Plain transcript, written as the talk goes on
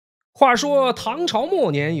话说唐朝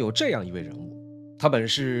末年有这样一位人物，他本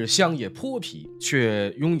是乡野泼皮，却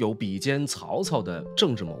拥有比肩曹操的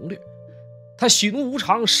政治谋略。他喜怒无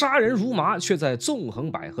常，杀人如麻，却在纵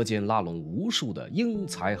横捭阖间拉拢无数的英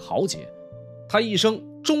才豪杰。他一生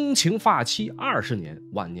钟情发妻20年，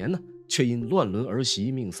晚年呢却因乱伦儿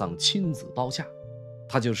媳命丧亲子刀下。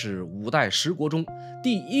他就是五代十国中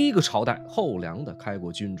第一个朝代后梁的开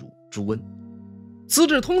国君主朱温。资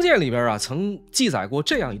治通鉴里边曾记载过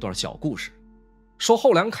这样一段小故事，说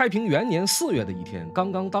后梁开平元年4月的一天，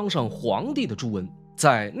刚刚当上皇帝的朱温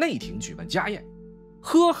在内廷举办家宴，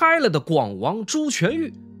喝嗨了的广王朱全玉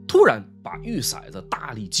突然把玉骰子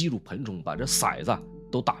大力击入盆中，把这骰子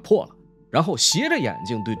都打破了，然后斜着眼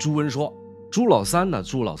睛对朱温说：朱老三呢，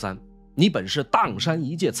朱老三，你本是砀山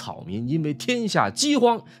一介草民，因为天下饥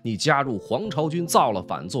荒，你加入黄巢军，造了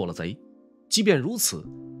反，做了贼。即便如此，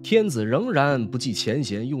天子仍然不计前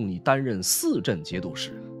嫌，用你担任4镇节度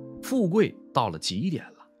使，富贵到了极点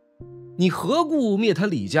了。你何故灭他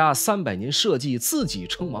李家300年社稷，自己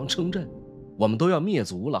称王称朕？我们都要灭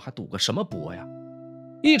族了，还赌个什么博呀？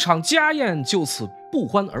一场家宴就此不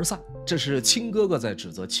欢而散。这是亲哥哥在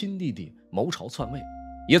指责亲弟弟谋朝篡位，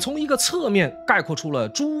也从一个侧面概括出了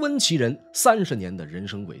朱温其人30年的人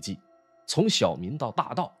生轨迹，从小民到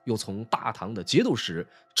大盗，又从大唐的节度使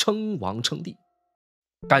称王称帝。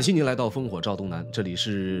感谢您来到烽火照东南，这里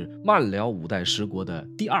是漫聊五代十国的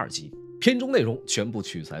第2集，片中内容全部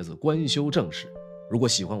取材自官修正史。如果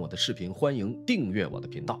喜欢我的视频，欢迎订阅我的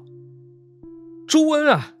频道。朱温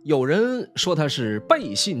有人说他是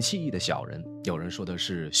背信弃义的小人，有人说他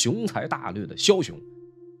是雄才大略的枭雄。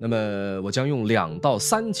那么我将用2到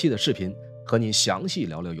3期的视频和您详细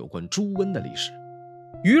聊聊有关朱温的历史。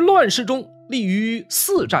于乱世中立于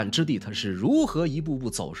4战之地，他是如何一步步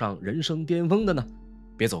走上人生巅峰的呢？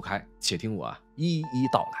别走开，且听我一一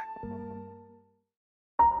道来。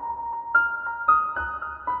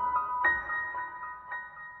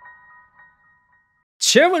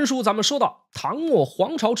前文书咱们说到，唐末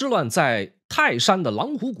黄巢之乱在泰山的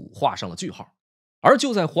狼虎谷画上了句号，而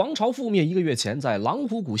就在黄巢覆灭1个月前，在狼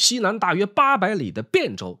虎谷西南大约800里的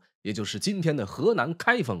汴州，也就是今天的河南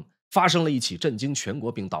开封，发生了一起震惊全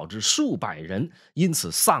国并导致数百人因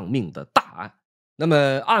此丧命的大案。那么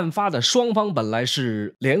案发的双方本来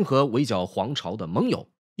是联合围剿黄巢的盟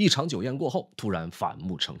友，一场酒宴过后突然反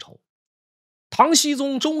目成仇。唐僖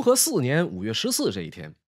宗中和4年5月14这一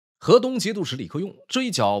天，河东节度使李克用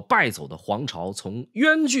追剿败走的黄巢，从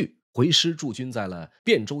渊距回师驻军在了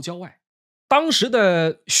汴州郊外。当时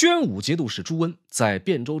的宣武节度使朱温在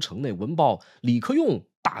汴州城内闻报李克用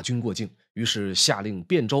大军过境，于是下令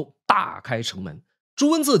汴州大开城门。朱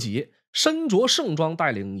温自己身着盛装，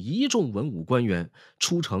带领一众文武官员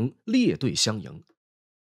出城列队相迎。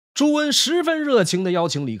朱温十分热情地邀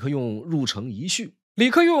请李克用入城一叙。李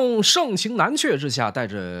克用盛情难却之下，带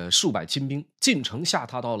着数百亲兵进城，下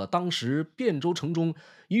榻到了当时汴州城中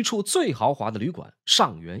一处最豪华的旅馆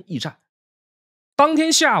上源驿站。当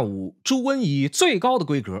天下午，朱温以最高的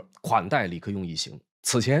规格款待李克用一行。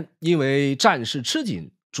此前因为战事吃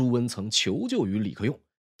紧，朱温曾求救于李克用，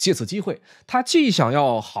借此机会，他既想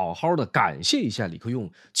要好好的感谢一下李克用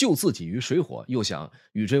救自己于水火，又想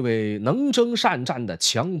与这位能征善战的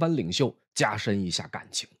强藩领袖加深一下感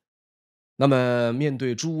情。那么面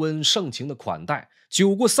对朱温盛情的款待，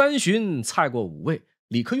酒过3巡，菜过5味，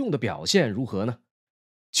李克用的表现如何呢？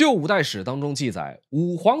旧五代史当中记载，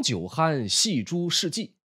武皇酒酣，戏诸事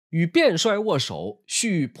迹，与卞帅握手，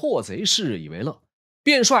叙破贼事以为乐。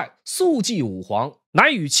卞帅速祭武皇，乃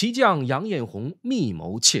与骑将杨彦宏密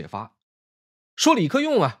谋窃发。说李克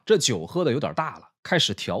用这酒喝的有点大了，开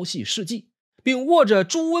始调戏事迹，并握着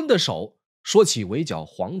朱温的手说起围剿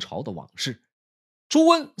黄巢的往事。朱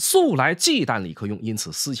温素来忌惮李克用，因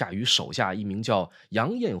此私下与手下一名叫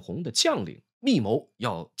杨彦宏的将领密谋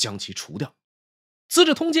要将其除掉。资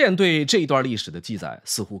治通鉴对这一段历史的记载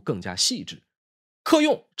似乎更加细致，客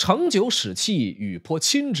用盛酒使气，语颇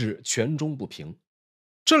亲之，权中不平。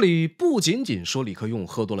这里不仅仅说李克用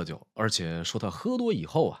喝多了酒，而且说他喝多以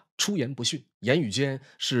后出言不逊，言语间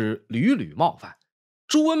是屡屡冒犯。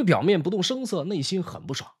朱温表面不动声色，内心很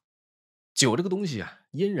不爽。酒这个东西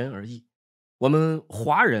因人而异，我们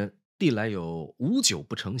华人历来有无酒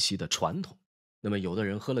不成席的传统。那么有的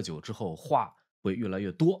人喝了酒之后话会越来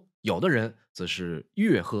越多，有的人则是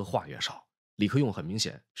越喝话越少。李克用很明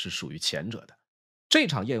显是属于前者的。这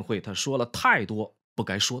场宴会他说了太多不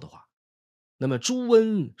该说的话。那么朱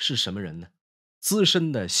温是什么人呢？资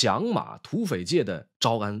深的响马土匪界的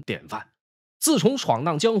招安典范。自从闯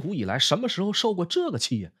荡江湖以来，什么时候受过这个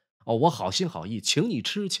气呀？我好心好意请你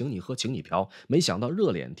吃请你喝请你嫖，没想到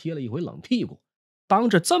热脸贴了一回冷屁股。当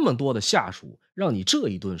着这么多的下属，让你这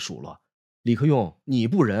一顿数落，李克用你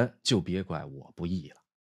不仁，就别怪我不义了。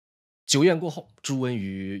酒宴过后，朱温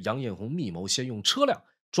与杨彦宏密谋，先用车辆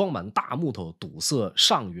装满大木头堵塞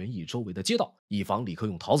上元驿周围的街道，以防李克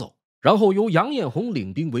用逃走，然后由杨彦宏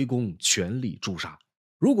领兵围攻，全力诛杀。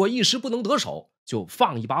如果一时不能得手，就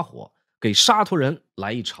放一把火，给沙陀人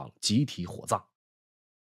来一场集体火葬。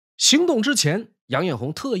行动之前，杨彦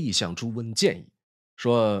宏特意向朱温建议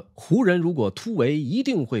说，胡人如果突围，一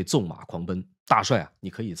定会纵马狂奔，大帅啊，你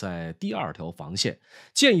可以在第2条防线，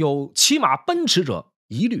见有骑马奔驰者，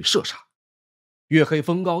一律射杀。月黑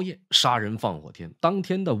风高夜，杀人放火天。当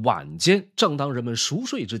天的晚间，正当人们熟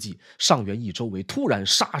睡之际，上元驿周围突然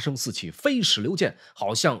杀声四起，飞矢流箭，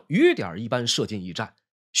好像雨点一般射进驿站。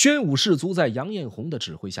宣武士卒在杨彦宏的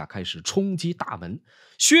指挥下开始冲击大门，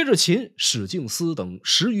薛日勤、史敬思等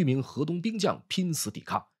10余名河东兵将拼死抵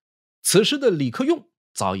抗。此时的李克用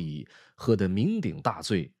早已喝得酩酊大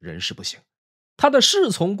醉，人事不省。他的侍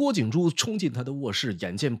从郭景珠冲进他的卧室，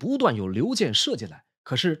眼见不断有流箭射进来，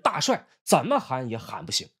可是大帅怎么喊也喊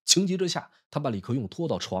不醒。情急之下，他把李克用拖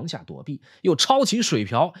到床下躲避，又抄起水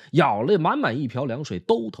瓢舀了满满一瓢凉水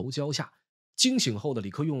兜头浇下。惊醒后的李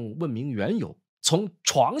克用问明缘由，从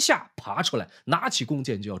床下爬出来，拿起弓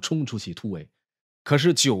箭就要冲出去突围。可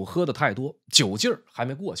是酒喝的太多，酒劲儿还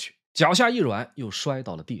没过去，脚下一软，又摔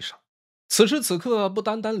到了地上。此时此刻，不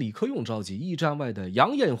单单李克用着急，驿站外的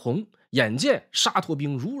杨彦宏眼见沙陀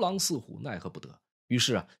兵如狼似虎，奈何不得，于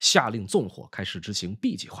是下令纵火，开始执行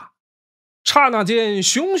B 计划。刹那间，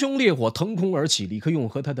熊熊烈火腾空而起，李克用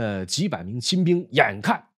和他的几百名亲兵眼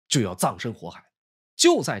看就要葬身火海。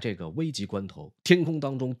就在这个危急关头，天空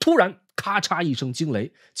当中突然咔嚓一声惊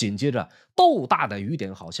雷，紧接着豆大的雨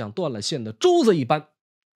点好像断了线的珠子一般，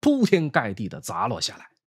铺天盖地的砸落下来。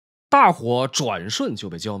大火转瞬就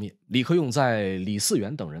被浇灭，李克用在李嗣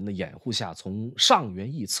源等人的掩护下，从上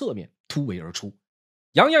元驿侧面突围而出。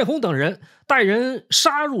杨彦宏等人带人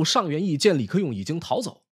杀入上元驿，见李克用已经逃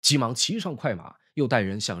走，急忙骑上快马，又带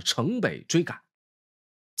人向城北追赶。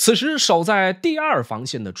此时守在第2防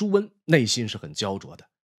线的朱温内心是很焦灼的。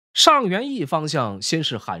上元驿方向先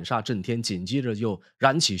是喊杀震天，紧接着又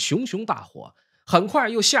燃起熊熊大火，很快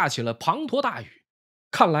又下起了滂沱大雨。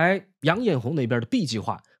看来杨彦宏那边的 B 计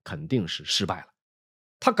划肯定是失败了。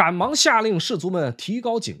他赶忙下令士卒们提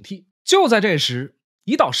高警惕。就在这时，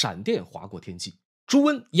一道闪电划过天际，朱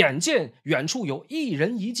温眼见远处有一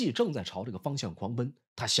人一骑正在朝这个方向狂奔，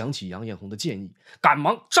他想起杨彦宏的建议，赶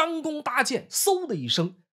忙张弓搭箭，嗖的一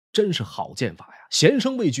声，真是好剑法呀！弦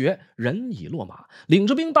声未绝，人已落马，领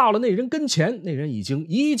着兵到了那人跟前，那人已经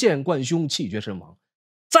一箭贯胸，气绝身亡。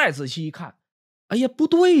再仔细一看，哎呀，不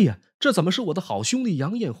对呀，这怎么是我的好兄弟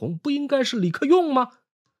杨彦宏？不应该是李克用吗？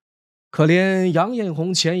可怜杨彦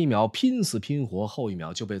宏前一秒拼死拼活，后一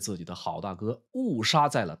秒就被自己的好大哥误杀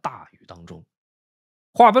在了大雨当中。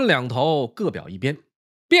话分两头，各表一边。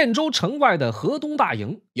汴州城外的河东大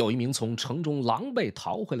营，有一名从城中狼狈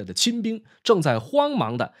逃回来的亲兵，正在慌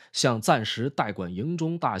忙地向暂时代管营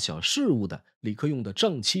中大小事务的李克用的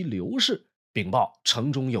正妻刘氏禀报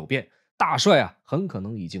城中有变，大帅很可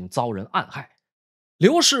能已经遭人暗害。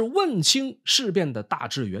刘氏问清事变的大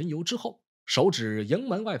致缘由之后，手指营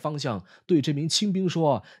门外方向，对这名亲兵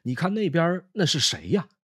说：“你看那边那是谁呀？”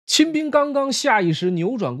亲兵刚刚下意识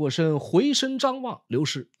扭转过身，回身张望，刘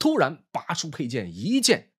氏突然拔出佩剑，一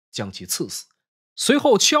剑将其刺死。随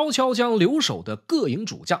后悄悄将留守的各营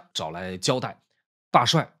主将找来交代，大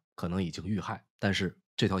帅可能已经遇害，但是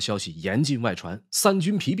这条消息严禁外传，三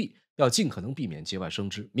军疲弊，要尽可能避免节外生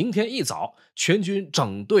枝。明天一早，全军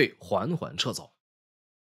整队缓缓撤走。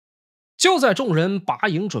就在众人拔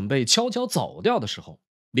营准备悄悄走掉的时候，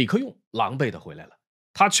李克用狼狈地回来了。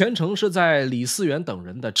他全程是在李嗣源等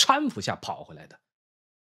人的搀扶下跑回来的。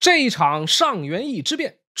这一场上元驿之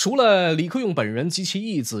变，除了李克用本人及其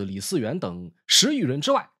义子李嗣源等10余人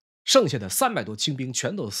之外，剩下的300多清兵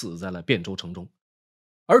全都死在了汴州城中。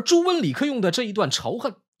而朱温李克用的这一段仇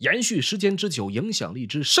恨延续时间之久，影响力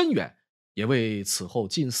之深远，也为此后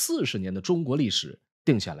近40年的中国历史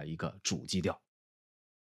定下了一个主基调。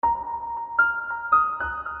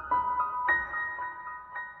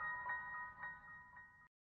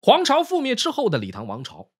黄巢覆灭之后的李唐王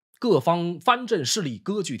朝，各方藩镇势力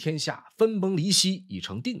割据天下，分崩离析已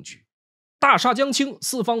成定局。大厦将倾，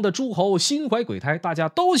四方的诸侯心怀鬼胎，大家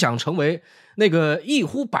都想成为那个一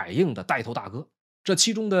呼百应的带头大哥。这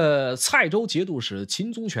其中的蔡州节度使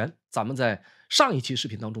秦宗权，咱们在上一期视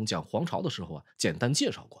频当中讲黄巢的时候简单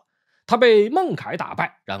介绍过。他被孟凯打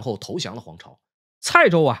败，然后投降了黄巢。蔡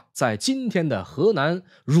州在今天的河南、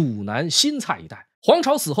汝南、新蔡一带，黄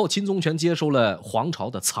巢死后，秦宗权接收了黄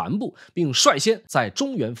巢的残部，并率先在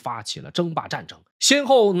中原发起了争霸战争，先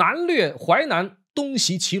后南掠淮南，东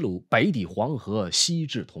袭齐鲁，北抵黄河，西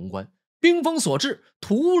至潼关。兵锋所至，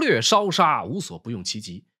屠掠烧杀，无所不用其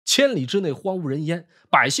极，千里之内荒无人烟，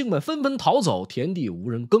百姓们纷纷逃走，田地无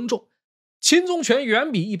人耕种。秦宗权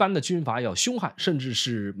远比一般的军阀要凶悍，甚至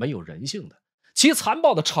是没有人性的，其残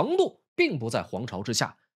暴的程度并不在黄巢之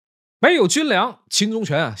下。没有军粮，秦宗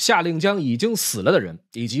权下令将已经死了的人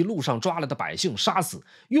以及路上抓来的百姓杀死，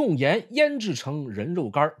用盐腌制成人肉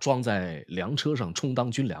干，装在粮车上充当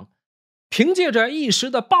军粮。凭借着一时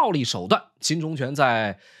的暴力手段，秦宗权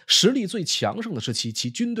在实力最强盛的时期，其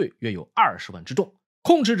军队约有20万之众，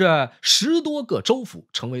控制着10多个州府，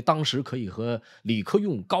成为当时可以和李克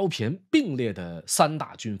用、高骈并列的3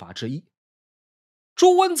大军阀之一。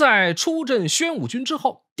朱温在出镇宣武军之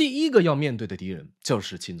后，第一个要面对的敌人就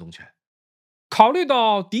是秦宗权。考虑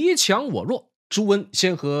到敌强我弱，朱温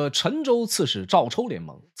先和陈州刺史赵抽联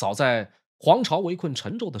盟，早在黄巢围困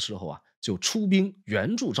陈州的时候就出兵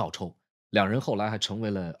援助赵抽，两人后来还成为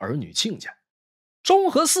了儿女亲家。中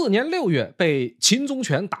和4年6月，被秦宗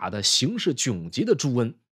权打得形势窘急的朱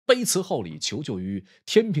温卑辞厚礼，求救于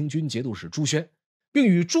天平军节度使朱宣，并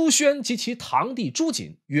与朱宣及其堂弟朱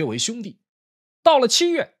瑾约为兄弟。到了7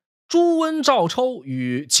月，朱温、赵抽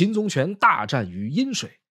与秦宗权大战于阴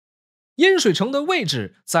水。阴水城的位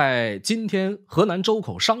置在今天河南周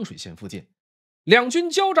口商水县附近。两军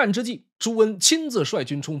交战之际，朱温亲自率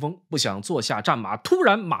军冲锋，不想坐下战马，突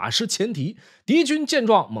然马失前蹄，敌军见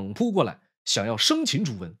状猛扑过来，想要生擒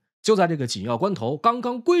朱温。就在这个紧要关头，刚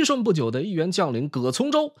刚归顺不久的一员将领葛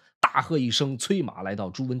从周大喝一声，催马来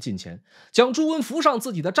到朱温近前，将朱温扶上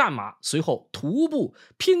自己的战马，随后徒步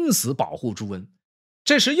拼死保护朱温。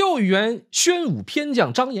这时又一员宣武偏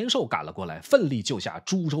将张延寿赶了过来，奋力救下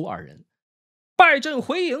朱周2人。败阵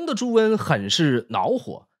回营的朱温很是恼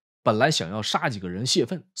火，本来想要杀几个人泄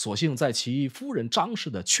愤，所幸在其夫人张氏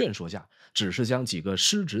的劝说下，只是将几个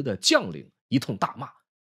失职的将领一通大骂。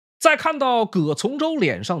再看到葛从周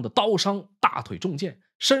脸上的刀伤，大腿中箭，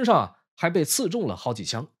身上还被刺中了好几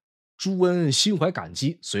枪，朱温心怀感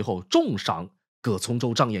激，随后重赏葛从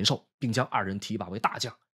周、张延寿，并将2人提拔为大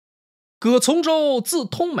将。葛从周字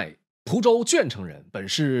通美，蒲州鄄城人，本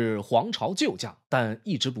是黄巢旧将，但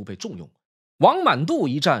一直不被重用。王满渡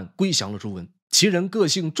一战归降了朱温，其人个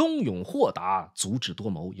性忠勇豁达，足智多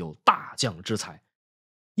谋，有大将之才。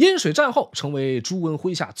阴水战后，成为朱温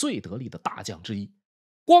麾下最得力的大将之一。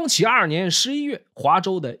光启2年11月，华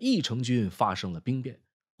州的义城军发生了兵变。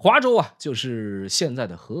华州就是现在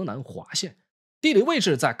的河南华县，地理位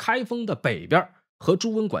置在开封的北边，和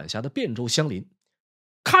朱温管辖的汴州相邻。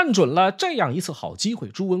看准了这样一次好机会，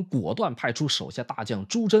朱温果断派出手下大将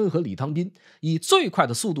朱桢和李汤斌，以最快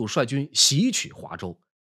的速度率军袭取华州。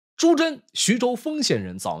朱桢，徐州丰县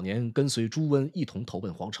人，早年跟随朱温一同投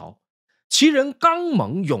奔黄巢。其人刚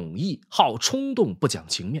猛勇毅，好冲动，不讲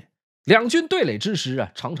情面。两军对垒之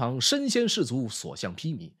时常常身先士卒，所向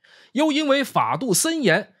披靡。又因为法度森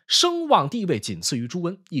严，声望地位仅次于朱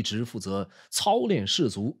温，一直负责操练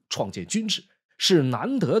士卒，创建军制，是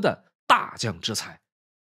难得的大将之才。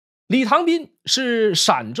李唐斌是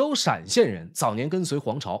陕州陕县人，早年跟随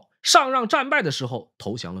黄巢，上让战败的时候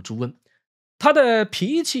投降了朱温。他的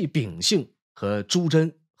脾气秉性和朱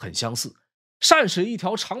桢很相似，善使一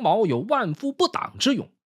条长矛，有万夫不挡之勇。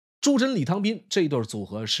朱桢、李唐斌这一对组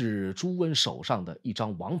合是朱温手上的一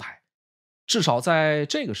张王牌，至少在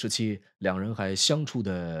这个时期，两人还相处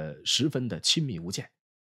的十分的亲密无间。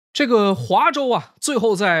这个华州最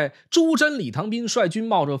后在朱桢、李唐斌率军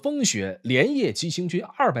冒着风雪，连夜急行军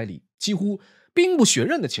200里，几乎兵不血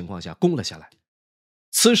刃的情况下攻了下来。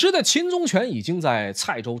此时的秦宗权已经在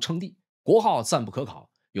蔡州称帝，国号暂不可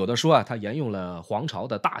考，有的说他沿用了黄巢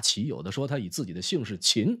的大旗，有的说他以自己的姓氏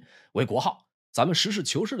秦为国号。咱们实事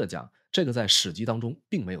求是的讲，这个在史籍当中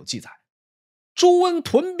并没有记载。朱温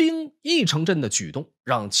屯兵义城镇的举动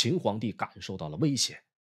让秦皇帝感受到了威胁，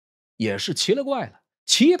也是奇了怪了。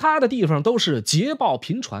其他的地方都是捷报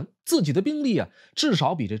频传，自己的兵力至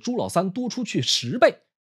少比这朱老三多出去10倍，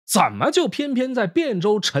怎么就偏偏在汴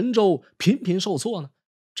州、陈州频频受挫呢？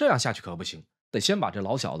这样下去可不行，得先把这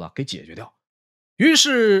老小子给解决掉。于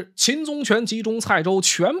是秦宗权集中蔡州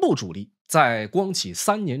全部主力，在光启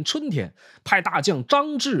3年春天，派大将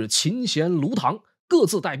张志、秦贤、卢唐各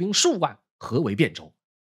自带兵数万合围汴州。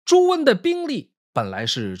朱温的兵力本来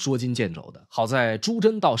是捉襟见肘的，好在朱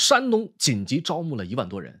桢到山东紧急招募了1万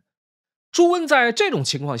多人。朱温在这种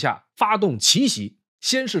情况下发动奇袭，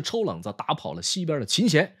先是抽冷子打跑了西边的秦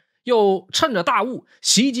贤，又趁着大雾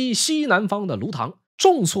袭击西南方的卢唐，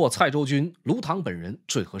重挫蔡州军，卢唐本人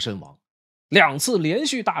坠河身亡。2次连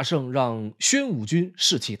续大胜让宣武军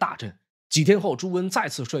士气大振。几天后，朱温再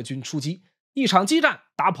次率军出击，一场激战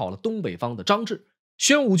打跑了东北方的张志，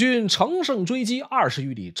宣武军乘胜追击20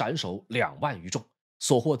余里，斩首2万余众，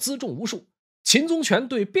所获辎重无数。秦宗权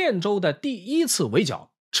对汴州的第1次围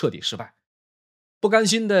剿彻底失败。不甘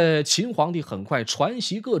心的秦皇帝很快传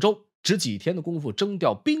檄各州，只几天的功夫征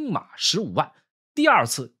调兵马15万，第2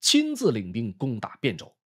次亲自领兵攻打汴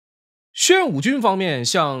州。宣武军方面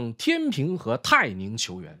向天平和泰宁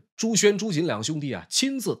求援，朱宣、朱瑾两兄弟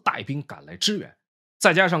亲自带兵赶来支援，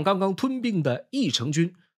再加上刚刚吞并的义成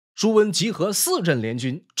军，朱温集合4镇联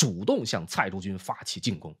军，主动向蔡州军发起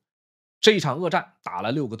进攻。这一场恶战打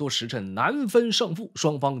了6个多时辰，难分胜负，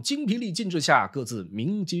双方精疲力尽之下，各自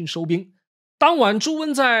鸣金收兵。当晚，朱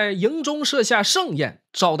温在营中设下盛宴，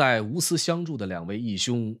招待无私相助的2位义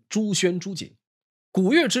兄朱宣、朱瑾。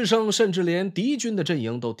鼓乐之声甚至连敌军的阵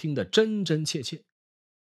营都听得真真切切。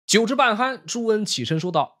酒至半酣，朱温起身说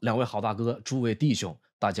道：“2位好大哥，诸位弟兄，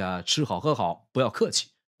大家吃好喝好，不要客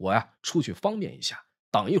气，我出去方便一下，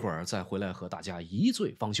等一会儿再回来和大家一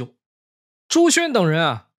醉方休。”朱宣等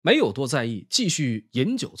人没有多在意，继续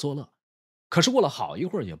饮酒作乐。可是过了好一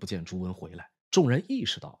会儿也不见朱温回来，众人意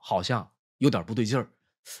识到好像有点不对劲儿，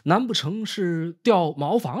难不成是掉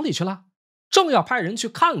茅房里去了？正要派人去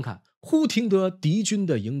看看，忽听得敌军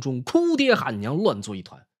的营中哭爹喊娘，乱作一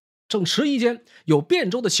团。正迟疑间，有汴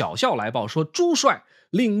州的小校来报说，朱帅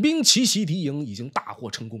领兵奇袭敌营，已经大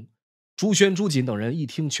获成功。朱宣、朱瑾等人一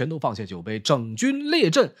听，全都放下酒杯，整军列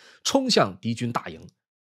阵，冲向敌军大营。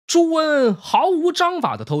朱温毫无章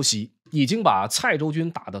法的偷袭，已经把蔡州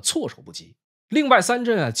军打得措手不及。另外3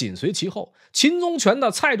镇紧随其后，秦宗权的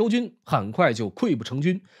蔡州军很快就溃不成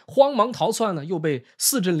军，慌忙逃窜又被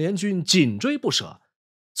4镇联军紧追不舍，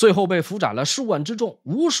最后被俘斩了数万之众，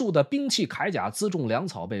无数的兵器铠甲、辎重粮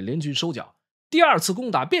草被联军收缴。第2次攻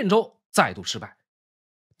打汴州再度失败。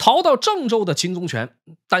逃到郑州的秦宗权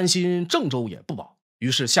担心郑州也不保，于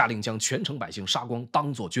是下令将全城百姓杀光，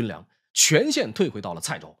当作军粮，全线退回到了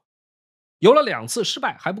蔡州。有了2次失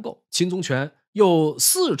败还不够，秦宗权又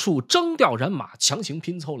4处征调人马，强行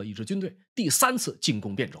拼凑了一支军队，第3次进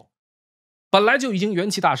攻汴州。本来就已经元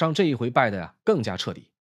气大伤，这一回败的更加彻底，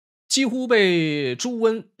几乎被朱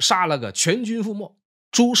温杀了个全军覆没。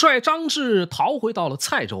主帅张志逃回到了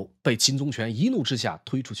蔡州，被秦宗权一怒之下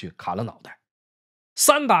推出去砍了脑袋。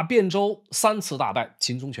3打汴州3次大败，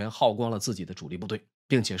秦宗权耗光了自己的主力部队，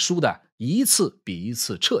并且输的一次比一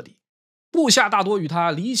次彻底。部下大多与他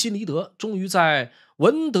离心离德，终于在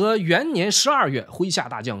文德元年12月，麾下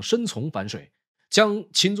大将申从反水，将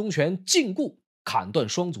秦宗权禁锢，砍断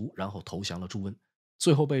双足，然后投降了朱温。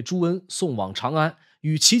最后被朱温送往长安，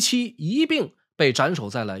与其妻一并被斩首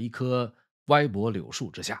在了一棵歪脖柳树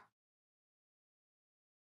之下。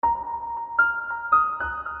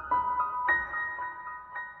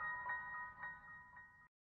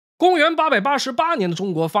公元888年的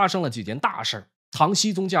中国发生了几件大事。唐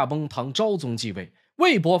僖宗驾崩，唐昭宗继位，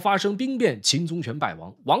魏博发生兵变，秦宗权败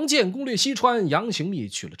亡，王建攻略西川，杨行密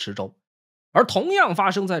取了池州。而同样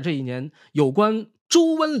发生在这一年有关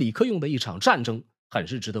朱温、李克用的一场战争，很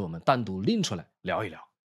是值得我们单独拎出来聊一聊。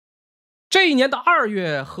这一年的2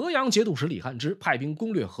月，河阳节度使李汉之派兵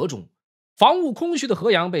攻略河中，防务空虚的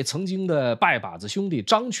河阳被曾经的拜把子兄弟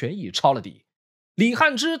张全义抄了底。李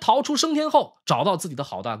汉之逃出升天后，找到自己的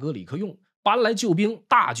好大哥李克用，搬来救兵，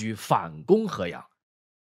大举反攻河阳。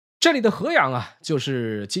这里的河阳就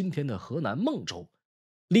是今天的河南孟州。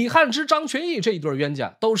李汉之、张全义这一对冤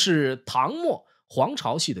家都是唐末黄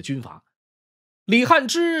巢系的军阀。李汉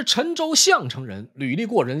之陈州项城人，履历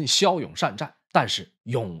过人，骁勇善战，但是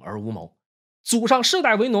勇而无谋。祖上世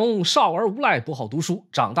代为农，少而无赖，不好读书，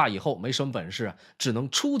长大以后没什么本事，只能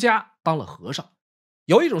出家当了和尚。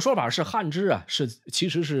有一种说法是汉之其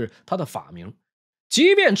实是他的法名。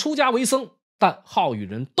即便出家为僧，但好与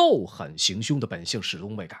人斗狠行凶的本性始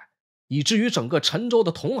终未改，以至于整个陈州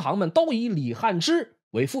的同行们都以李汉之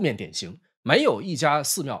为负面典型，没有一家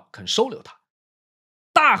寺庙肯收留他。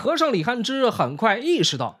大和尚李汉之很快意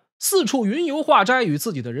识到四处云游化斋与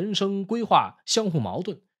自己的人生规划相互矛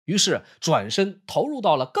盾，于是转身投入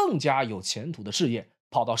到了更加有前途的事业，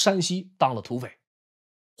跑到山西当了土匪。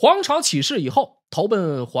黄巢起事以后，投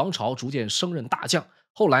奔黄巢，逐渐升任大将，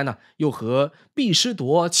后来呢，又和毕师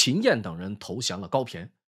铎、秦燕等人投降了高骈。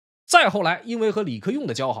再后来，因为和李克用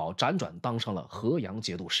的交好，辗转当上了河阳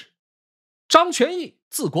节度使。张全义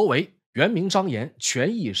字国维，原名张延，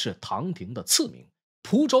全义是唐廷的次名，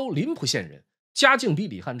蒲州临浦县人，家境比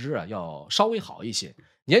李汉之要稍微好一些。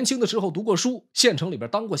年轻的时候读过书，县城里边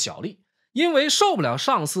当过小吏，因为受不了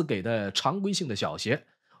上司给的常规性的小鞋，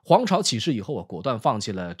黄巢起事以后果断放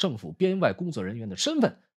弃了政府编外工作人员的身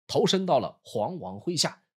份，投身到了黄王麾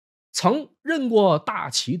下，曾任过大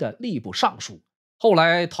齐的吏部尚书，后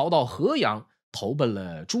来逃到河阳，投奔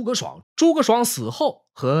了诸葛爽。诸葛爽死后，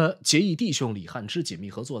和结义弟兄李汉之紧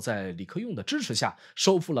密合作，在李克用的支持下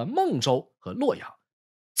收复了孟州和洛阳。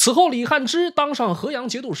此后，李汉之当上河阳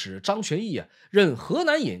节度使，张全义任河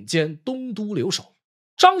南尹兼东都留守。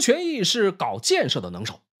张全义是搞建设的能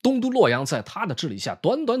手，东都洛阳在他的治理下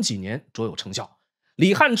短短几年卓有成效。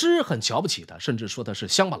李汉之很瞧不起他，甚至说他是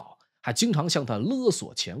乡巴佬，还经常向他勒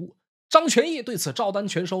索钱物。张全义对此照单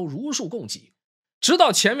全收，如数供给。直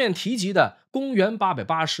到前面提及的公元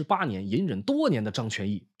888年，隐忍多年的张全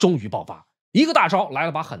义终于爆发，一个大招来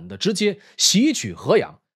了把狠的，直接袭取河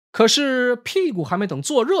阳。可是屁股还没等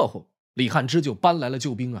坐热乎，李汉之就搬来了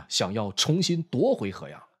救兵想要重新夺回河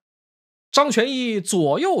阳。张全义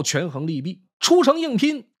左右权衡利弊，出城硬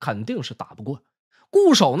拼肯定是打不过，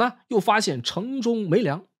固守呢又发现城中没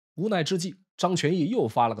粮，无奈之际，张全义又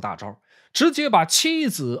发了个大招，直接把妻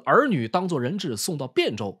子儿女当作人质送到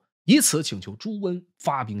汴州，以此请求朱温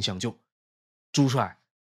发兵相救。朱帅，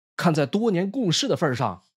看在多年共事的份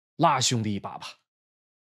上，拉兄弟一把吧。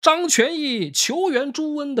张全义求援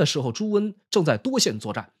朱温的时候，朱温正在多线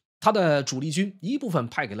作战，他的主力军一部分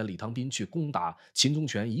派给了李唐斌去攻打秦宗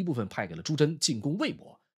权，一部分派给了朱桢进攻魏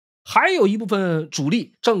博，还有一部分主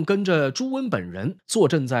力正跟着朱温本人坐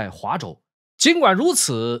镇在华州。尽管如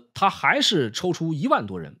此，他还是抽出1万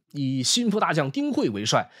多人，以心腹大将丁会为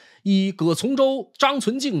帅，以葛从周、张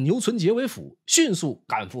存敬、牛存杰为辅，迅速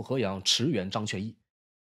赶赴河阳驰援张全义。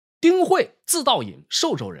丁会字道隐，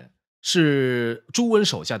寿州人，是朱温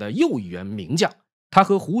手下的又一员名将。他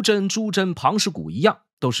和胡真、朱桢、庞士古一样，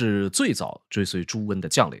都是最早追随朱温的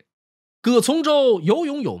将领。葛从周有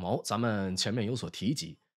勇有谋，咱们前面有所提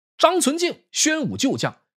及。张存敬，宣武旧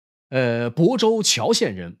将，亳州谯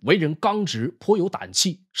县人，为人刚直，颇有胆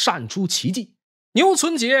气，善出奇计。牛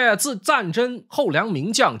存杰字赞真，后梁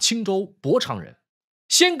名将，青州博昌人，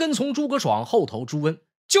先跟从诸葛爽，后投朱温。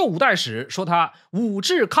旧五代史说他武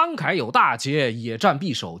志慷慨有大节，野战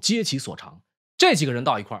必守，皆其所长。这几个人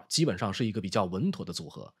到一块基本上是一个比较稳妥的组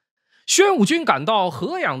合。宣武军赶到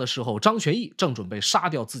河阳的时候，张全义正准备杀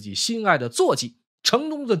掉自己心爱的坐骑，城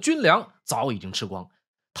中的军粮早已经吃光。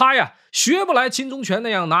他学不来秦宗权那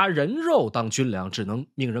样拿人肉当军粮，只能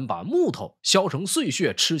命人把木头削成碎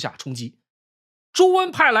屑吃下充饥。朱温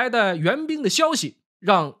派来的援兵的消息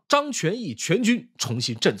让张全义全军重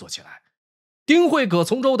新振作起来。丁会、葛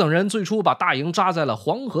从周等人最初把大营扎在了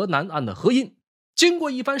黄河南岸的河阴，经过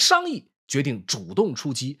一番商议，决定主动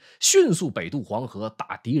出击，迅速北渡黄河，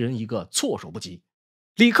打敌人一个措手不及。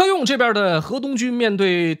李克用这边的河东军面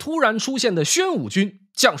对突然出现的宣武军，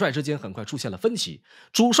将帅之间很快出现了分歧。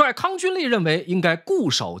主帅康君立认为应该固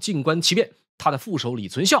守静观其变，他的副手李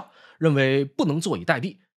存孝认为不能坐以待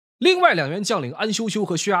毙。另外2员将领安修修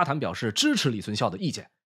和薛阿谈表示支持李存孝的意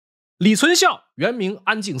见。李存孝原名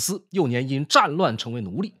安敬思，幼年因战乱成为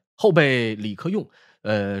奴隶，后被李克用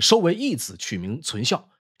收为义子，取名存孝。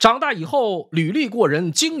长大以后履历过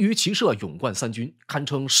人，精于骑射，勇冠3军，堪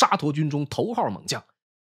称沙陀军中头号猛将。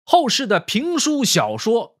后世的评书、小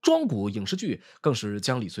说、庄古影视剧更是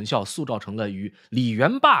将李存孝塑造成了与李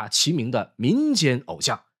元霸齐名的民间偶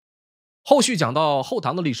像。后续讲到后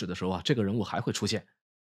唐的历史的时候这个人物还会出现。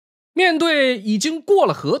面对已经过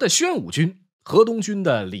了河的宣武军，河东军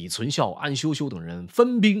的李存孝、安修修等人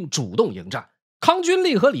分兵主动迎战，康君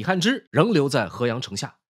立和李汉之仍留在河阳城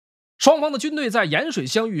下。双方的军队在盐水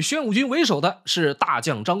相遇，宣武军为首的是大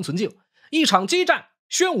将张存敬。一场激战，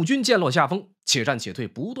宣武军渐落下风，且战且退，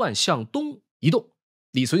不断向东移动。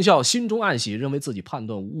李存孝心中暗喜，认为自己判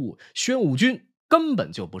断无误，宣武军根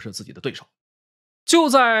本就不是自己的对手。就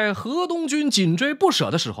在河东军紧追不舍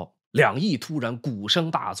的时候，两翼突然鼓声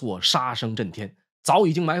大作，杀声震天。早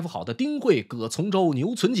已经埋伏好的丁会、葛从周、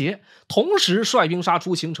牛存杰同时率兵杀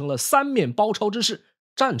出，形成了3面包抄之势，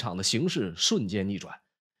战场的形势瞬间逆转。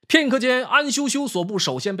片刻间，安修修所部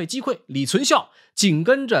首先被击溃，李存孝紧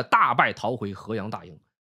跟着大败，逃回河阳大营。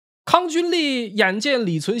康君立眼见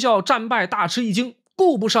李存孝战败，大吃一惊，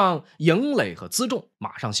顾不上营垒和辎重，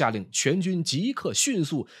马上下令全军即刻迅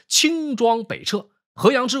速轻装北撤，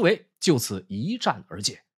河阳之围就此一战而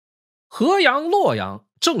解。河阳、洛阳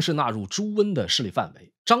正式纳入朱温的势力范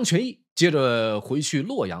围。张全义接着回去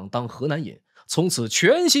洛阳当河南尹，从此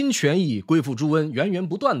全心全意归附朱温，源源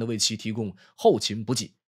不断地为其提供后勤补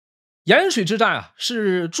给。盐水之战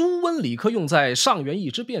是朱温、李克用在上源驛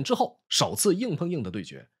之变之后首次硬碰硬的对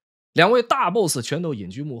决。两位大 boss 全都隐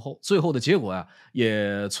居幕后，最后的结果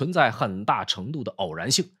也存在很大程度的偶然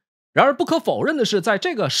性。然而不可否认的是，在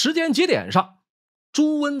这个时间节点上，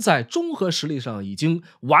朱温在综合实力上已经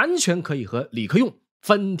完全可以和李克用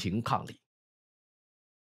分庭抗礼。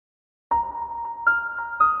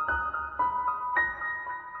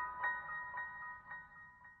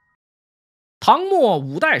唐末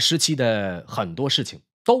五代时期的很多事情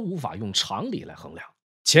都无法用常理来衡量。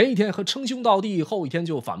前一天和称兄道弟，后一天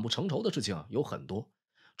就反目成仇的事情有很多。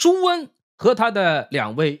朱温和他的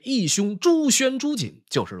2位义兄朱宣、朱瑾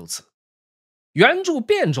就是如此。援助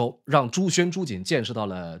汴州，让朱宣、朱瑾见识到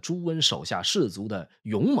了朱温手下士卒的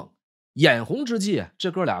勇猛。眼红之际，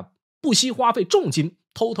这哥俩不惜花费重金，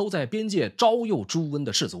偷偷在边界招诱朱温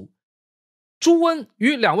的士卒。朱温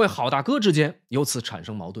与2位好大哥之间由此产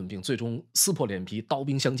生矛盾，并最终撕破脸皮，刀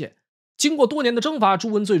兵相见。经过多年的征伐，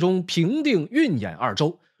朱温最终平定运兖2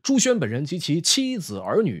州。朱宣本人及其妻子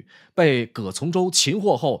儿女被葛从周擒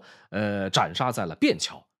获后，斩杀在了汴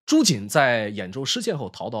桥。朱瑾在兖州失陷后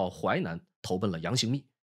逃到淮南，投奔了杨行密。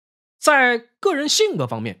在个人性格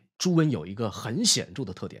方面，朱温有一个很显著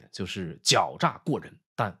的特点，就是狡诈过人，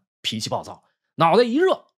但脾气暴躁，脑袋一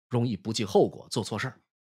热容易不计后果做错事儿。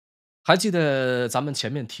还记得咱们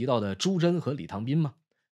前面提到的朱桢和李唐斌吗？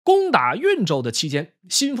攻打运州的期间，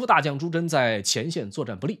心腹大将朱桢在前线作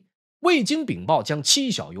战不利，未经禀报将妻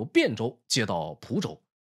小由汴州接到蒲州。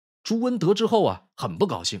朱温得知后很不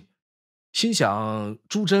高兴，心想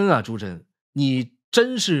朱桢，你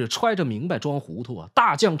真是揣着明白装糊涂啊！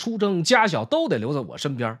大将出征，家小都得留在我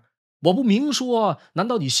身边，我不明说，难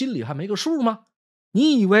道你心里还没个数吗？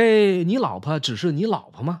你以为你老婆只是你老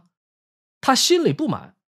婆吗？他心里不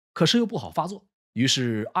满，可是又不好发作，于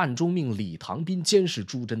是暗中命李唐斌监视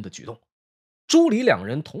朱桢的举动。朱李2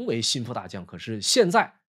人同为心腹大将，可是现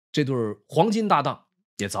在这对黄金搭档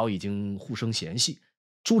也早已经互生嫌隙。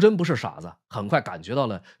朱桢不是傻子，很快感觉到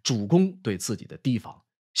了主公对自己的提防，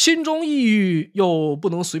心中抑郁又不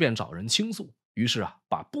能随便找人倾诉，于是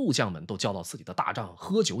把部将们都叫到自己的大帐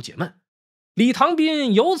喝酒解闷。李唐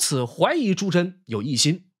斌由此怀疑朱桢有异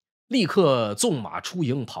心，立刻纵马出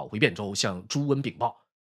营，跑回汴州向朱温禀报。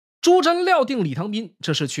朱桢料定李唐斌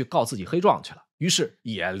这是去告自己黑状去了，于是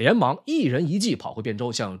也连忙一人一骑跑回汴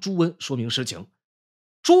州，向朱温说明实情。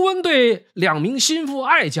朱温对2名心腹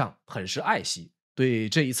爱将很是爱惜，对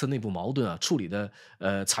这一次内部矛盾处理的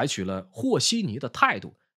采取了和稀泥的态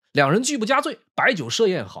度，2人拒不加罪，摆酒设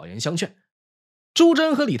宴，好言相劝。朱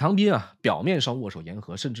桢和李唐斌表面上握手言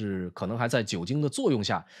和，甚至可能还在酒精的作用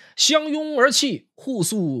下相拥而泣，互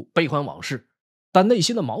诉悲欢往事，但内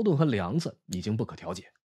心的矛盾和梁子已经不可调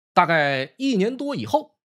解。大概1年多以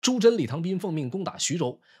后，朱桢、李唐斌奉命攻打徐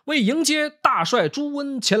州，为迎接大帅朱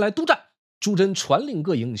温前来督战，朱桢传令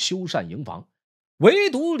各营修缮营房，唯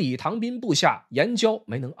独李唐斌部下严交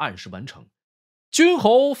没能按时完成。军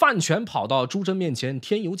侯范全跑到朱桢面前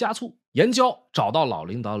添油加醋，严交找到老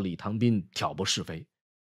领导李唐斌挑拨是非，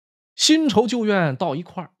新仇旧怨到一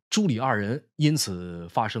块儿，朱李2人因此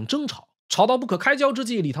发生争吵，吵到不可开交之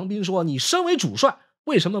际，李唐斌说：“你身为主帅，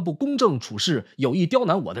为什么不公正处事，有意刁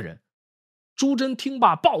难我的人？”朱桢听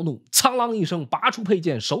罢暴怒，苍啷一声拔出佩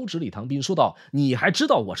剑，手指李唐斌说道：“你还知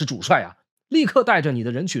道我是主帅啊？立刻带着你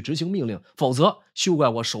的人去执行命令，否则休怪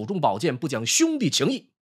我手中宝剑不讲兄弟情义。”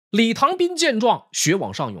李唐斌见状，血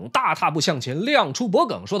往上涌，大踏步向前，亮出脖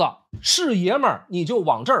梗，说道：“是爷们儿，你就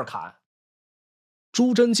往这儿砍。”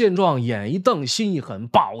朱桢见状，眼一瞪，心一狠，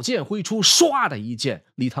宝剑挥出，唰的一剑，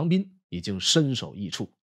李唐斌已经身首异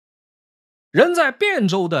处。人在汴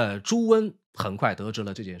州的朱温很快得知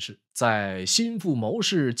了这件事，在心腹谋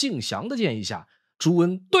士敬降的建议下，朱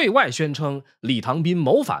温对外宣称李唐斌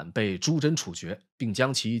谋反，被朱桢处决，并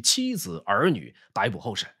将其妻子儿女逮捕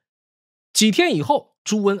候审。几天以后，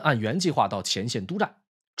朱温按原计划到前线督战，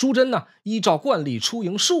朱桢依照惯例出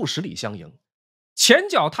营数十里相迎。前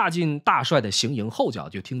脚踏进大帅的行营，后脚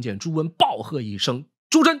就听见朱温暴喝一声：“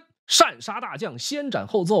朱桢，擅杀大将，先斩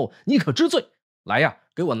后奏，你可知罪？来呀，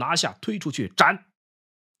给我拿下，推出去斩！”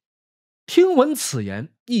听闻此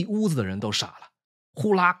言，一屋子的人都傻了，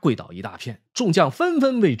呼啦跪倒一大片，众将纷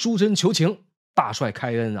纷为朱桢求情。大帅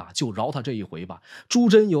开恩就饶他这一回吧。朱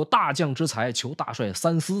桢有大将之才，求大帅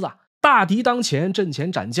三思啊！大敌当前，阵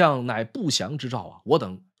前斩将乃不祥之兆啊！我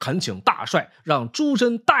等恳请大帅让朱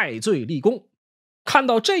桢戴罪立功。看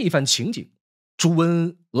到这一番情景，朱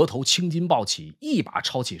温额头青筋暴起，一把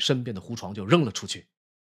抄起身边的胡床就扔了出去。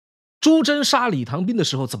朱桢杀李唐斌的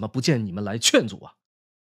时候，怎么不见你们来劝阻啊？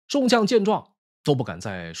众将见状都不敢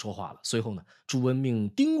再说话了。随后呢，朱温命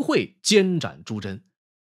丁会监斩朱桢，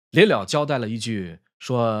临了交代了一句，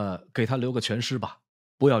说给他留个全尸吧，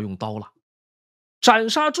不要用刀了。斩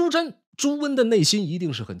杀朱桢，朱温的内心一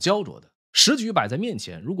定是很焦灼的。时局摆在面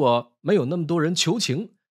前，如果没有那么多人求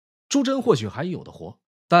情，朱桢或许还有的活，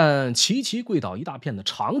但齐齐跪倒一大片的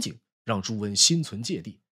场景让朱温心存芥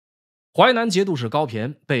蒂。淮南节度使高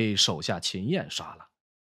骈被手下秦彦杀了，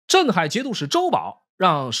镇海节度使周保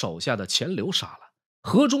让手下的钱镠杀了，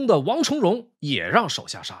河中的王重荣也让手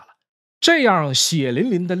下杀了。这样血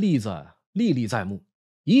淋淋的例子历历在目。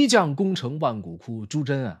一将功成万骨枯，朱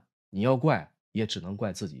桢啊，你要怪也只能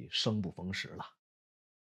怪自己生不逢时了。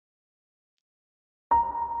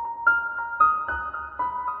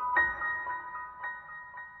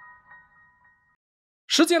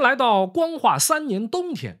时间来到光化3年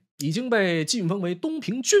冬天，已经被晋封为东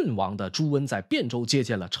平郡王的朱温在汴州接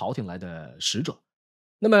见了朝廷来的使者。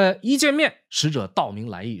那么一见面，使者道明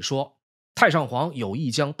来意，说太上皇有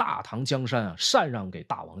意将大唐江山禅让给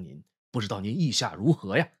大王您，不知道您意下如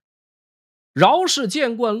何呀？饶是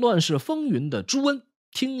见惯乱世风云的朱温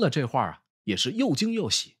听了这话也是又惊又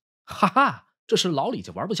喜，哈哈，这是老李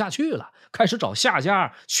家玩不下去了，开始找下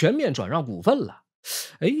家全面转让股份了。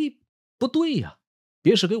哎，不对呀，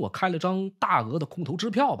别是给我开了张大额的空头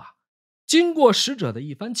支票吧？经过使者的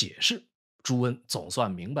一番解释，朱温总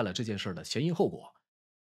算明白了这件事的前因后果。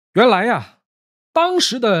原来呀，当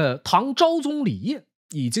时的唐昭宗李晔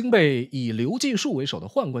已经被以刘继树为首的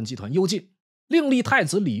宦官集团幽禁，另立太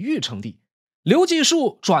子李煜称帝。刘继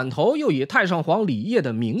树转头又以太上皇李晔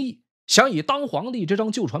的名义，想以当皇帝这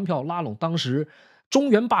张旧传票拉拢当时中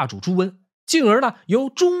原霸主朱温，进而呢由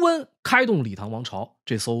朱温开动李唐王朝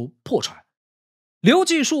这艘破船。刘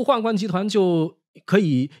继树宦官集团就可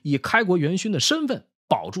以以开国元勋的身份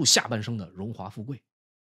保住下半生的荣华富贵。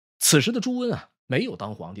此时的朱温没有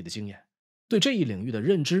当皇帝的经验，对这一领域的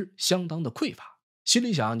认知相当的匮乏，心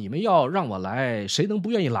里想，你们要让我来，谁能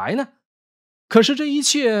不愿意来呢？可是这一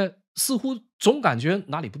切似乎总感觉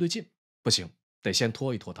哪里不对劲，不行，得先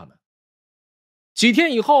拖一拖他们。几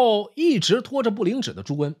天以后，一直拖着不领旨的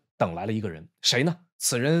朱温等来了一个人，谁呢？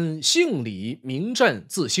此人姓李，名震，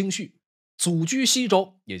字兴绪，祖居西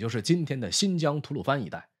周，也就是今天的新疆吐鲁番一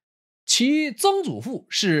带。其曾祖父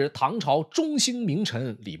是唐朝中兴名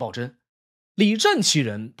臣李抱真。李震其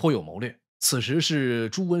人颇有谋略，此时是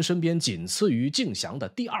朱温身边仅次于敬降的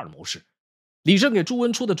第二谋士。李震给朱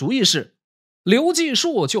温出的主意是，刘继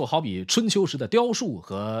树就好比春秋时的雕树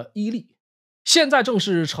和伊利，现在正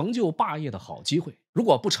是成就霸业的好机会，如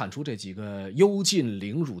果不铲除这几个幽禁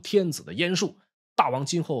凌辱天子的阉术，大王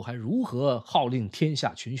今后还如何号令天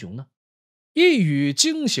下群雄呢？一语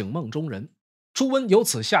惊醒梦中人，朱温由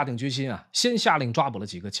此下定决心先下令抓捕了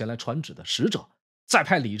几个前来传旨的使者，再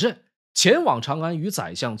派李震前往长安与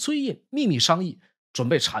宰相崔胤秘密商议，准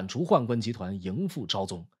备铲除宦官集团，迎复昭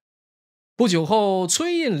宗。不久后，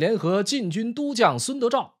崔胤联合禁军都将孙德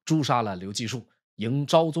肇诛杀了刘继树，迎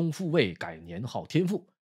昭宗复位，改年号天父，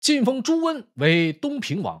晋封朱温为东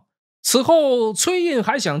平王。此后，崔胤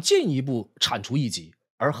还想进一步铲除异己，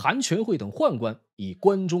而韩全会等宦官以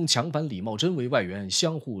关中强藩李茂贞为外援，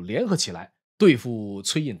相互联合起来对付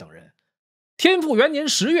崔胤等人。天复元年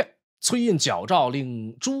10月，崔胤矫诏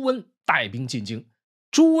令朱温带兵进京，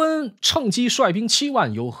朱温趁机率兵7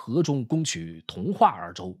万由河中攻取同化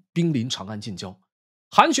二州，兵临长安近郊。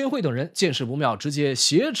韩全会等人见势不妙，直接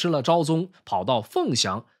挟持了昭宗，跑到凤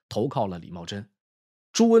翔投靠了李茂贞。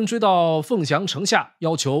朱温追到凤翔城下，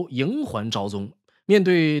要求迎还昭宗。面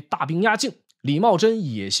对大兵压境，李茂贞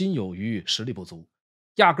野心有余，实力不足，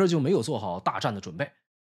压根就没有做好大战的准备。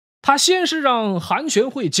他先是让韩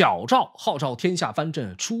全会矫诏号召天下藩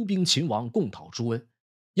镇出兵秦王，共讨朱温，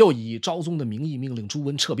又以昭宗的名义命令朱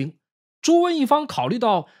温撤兵。朱温一方考虑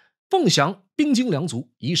到凤翔兵精粮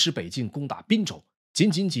足，移师北进攻打滨州，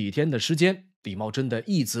仅仅几天的时间，李茂贞的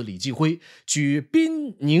义子李继辉举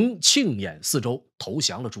滨宁庆衍4州投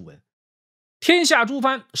降了朱温。天下诸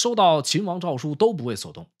藩收到秦王诏书都不为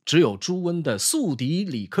所动，只有朱温的宿敌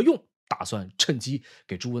李克用打算趁机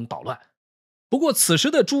给朱温捣乱。不过此时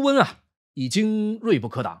的朱温已经锐不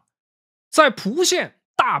可挡，在蒲县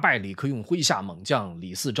大败李克用麾下猛将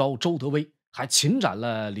李嗣昭、周德威，还擒斩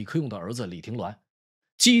了李克用的儿子李廷鸾。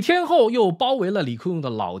几天后又包围了李克用的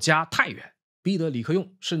老家太原，逼得李克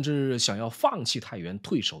用甚至想要放弃太原，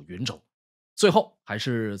退守云州。最后还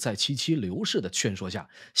是在其妻刘氏的劝说下，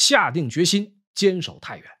下定决心坚守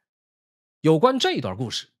太原。有关这段故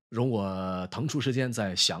事，容我腾出时间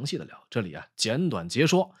再详细的聊，这里简短截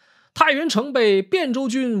说。太原城被汴州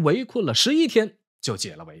军围困了11天，就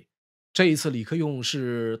解了围。这一次李克用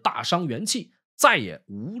是大伤元气，再也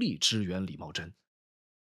无力支援李茂贞。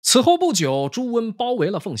此后不久，朱温包围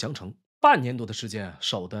了凤翔城，半年多的时间，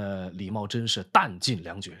守的李茂贞是弹尽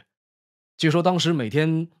粮绝。据说当时每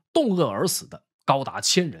天冻饿而死的高达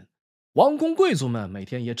1000人，王公贵族们每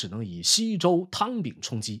天也只能以稀粥汤饼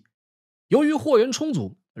充饥。由于货源充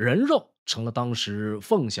足，人肉成了当时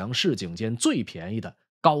凤翔市井间最便宜的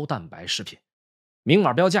高蛋白食品，明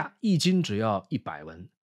码标价1斤只要100文。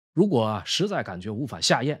如果实在感觉无法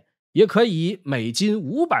下咽，也可以每斤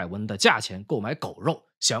500文的价钱购买狗肉，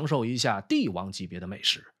享受一下帝王级别的美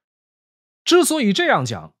食。之所以这样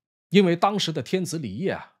讲，因为当时的天子李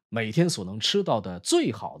晔每天所能吃到的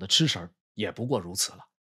最好的吃食也不过如此了。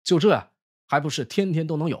就这还不是天天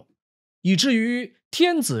都能有，以至于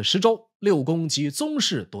天子十州、六公及宗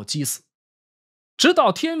室都饥死。直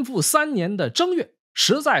到天复3年的正月，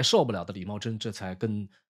实在受不了的李茂贞这才跟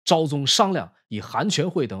昭宗商量，以韩全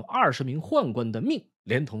会等20名宦官的命，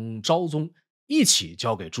连同昭宗一起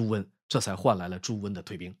交给朱温，这才换来了朱温的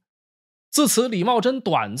退兵。自此，李茂贞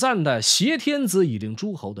短暂的挟天子以令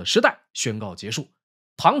诸侯的时代宣告结束。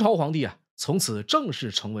唐朝皇帝从此正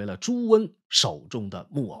式成为了朱温手中的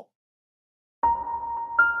木偶。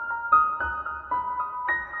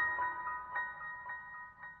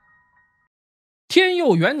天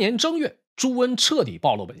佑元年正月，朱温彻底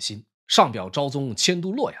暴露本心，上表昭宗迁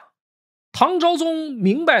都洛阳。唐昭宗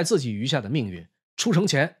明白自己余下的命运，出城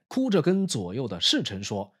前哭着跟左右的侍臣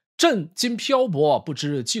说：“朕今漂泊，不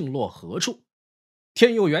知竟落何处。”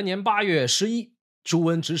天佑元年8月11，朱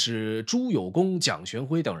温指使朱有功、蒋玄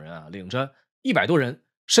辉等人领着100多人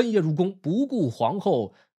深夜入宫，不顾皇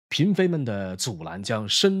后嫔妃们的阻拦，将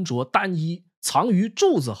身着单衣藏于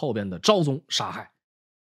柱子后边的昭宗杀害。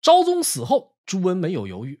昭宗死后，朱温没有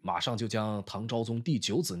犹豫，马上就将唐昭宗第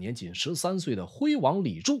9子年仅13岁的徽王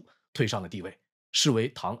李柱推上了帝位，视为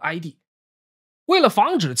唐哀帝。为了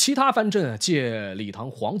防止其他藩镇借李唐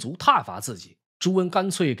皇族挞伐自己，朱温干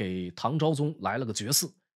脆给唐昭宗来了个绝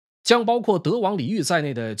嗣，将包括德王李煜在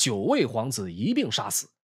内的9位皇子一并杀死。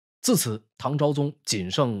自此，唐昭宗仅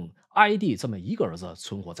剩哀帝这么一个儿子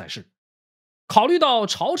存活在世。考虑到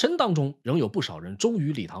朝臣当中仍有不少人忠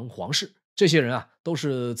于李唐皇室，这些人都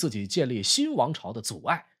是自己建立新王朝的阻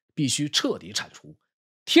碍，必须彻底铲除。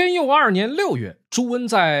天佑2年6月，朱温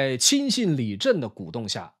在亲信李振的鼓动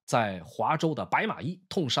下，在华州的白马驿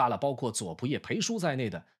痛杀了包括左仆射裴叔在内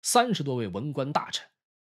的30多位文官大臣。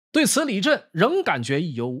对此，李振仍感觉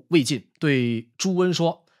意犹未尽，对朱温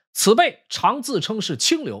说：“此辈常自称是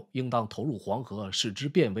清流，应当投入黄河，使之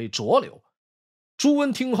变为浊流。”朱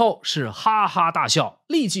温听后是哈哈大笑，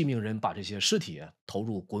立即命人把这些尸体投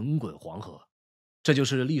入滚滚黄河。这就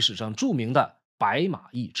是历史上著名的白马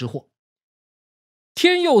驿之祸。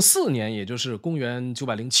天佑4年，也就是公元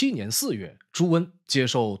907年4月，朱温接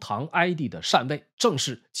受唐哀帝的禅位，正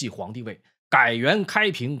式继皇帝位，改元开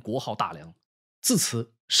平，国号大梁。自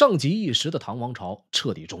此，盛极一时的唐王朝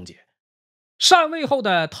彻底终结。禅位后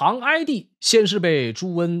的唐哀帝先是被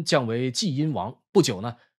朱温降为继阴王，不久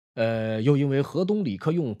呢，又因为河东李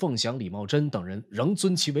克用、凤翔李茂贞等人仍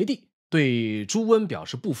尊其为帝，对朱温表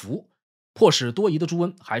示不服，迫使多疑的朱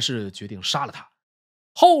温还是决定杀了他。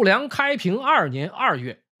后梁开平2年2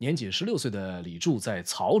月，年仅16岁的李柱在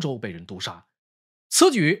曹州被人毒杀，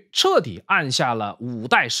此举彻底按下了5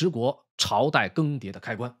代十国朝代更迭的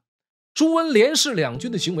开关。朱温连弑2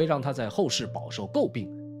军的行为让他在后世饱受诟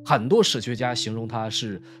病，很多史学家形容他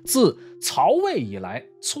是自曹魏以来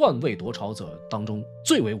篡位夺朝者当中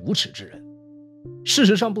最为无耻之人。事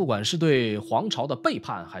实上，不管是对皇朝的背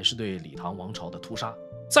叛，还是对李唐王朝的屠杀，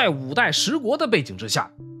在5代十国的背景之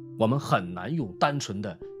下，我们很难用单纯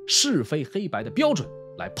的是非黑白的标准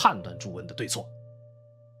来判断朱温的对错。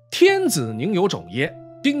天子宁有种耶？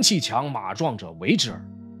兵器强马壮者为之耳。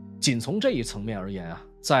仅从这一层面而言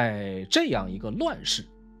在这样一个乱世，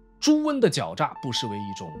朱温的狡诈不失为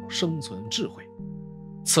一种生存智慧。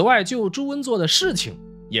此外，就朱温做的事情，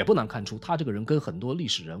也不难看出他这个人跟很多历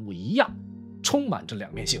史人物一样，充满着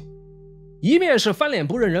两面性。一面是翻脸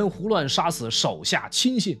不认人，胡乱杀死手下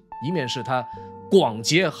亲信；一面是他广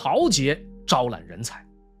结豪杰，招揽人才。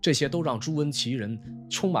这些都让朱温其人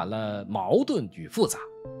充满了矛盾与复杂。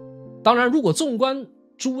当然，如果纵观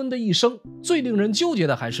朱温的一生，最令人纠结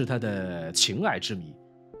的还是他的情爱之谜。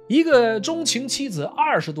一个钟情妻子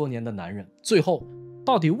20多年的男人，最后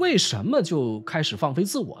到底为什么就开始放飞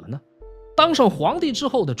自我了呢？当上皇帝之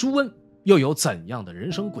后的朱温又有怎样的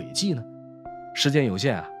人生轨迹呢？时间有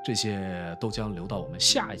限这些都将留到我们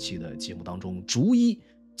下一期的节目当中逐一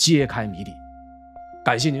揭开谜底。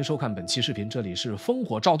感谢您收看本期视频，这里是烽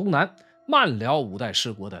火照东南，漫聊5代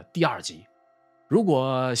十国的第2集。如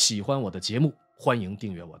果喜欢我的节目，欢迎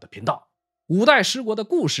订阅我的频道。5代十国的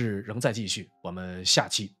故事仍在继续，我们下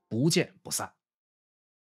期不见不散。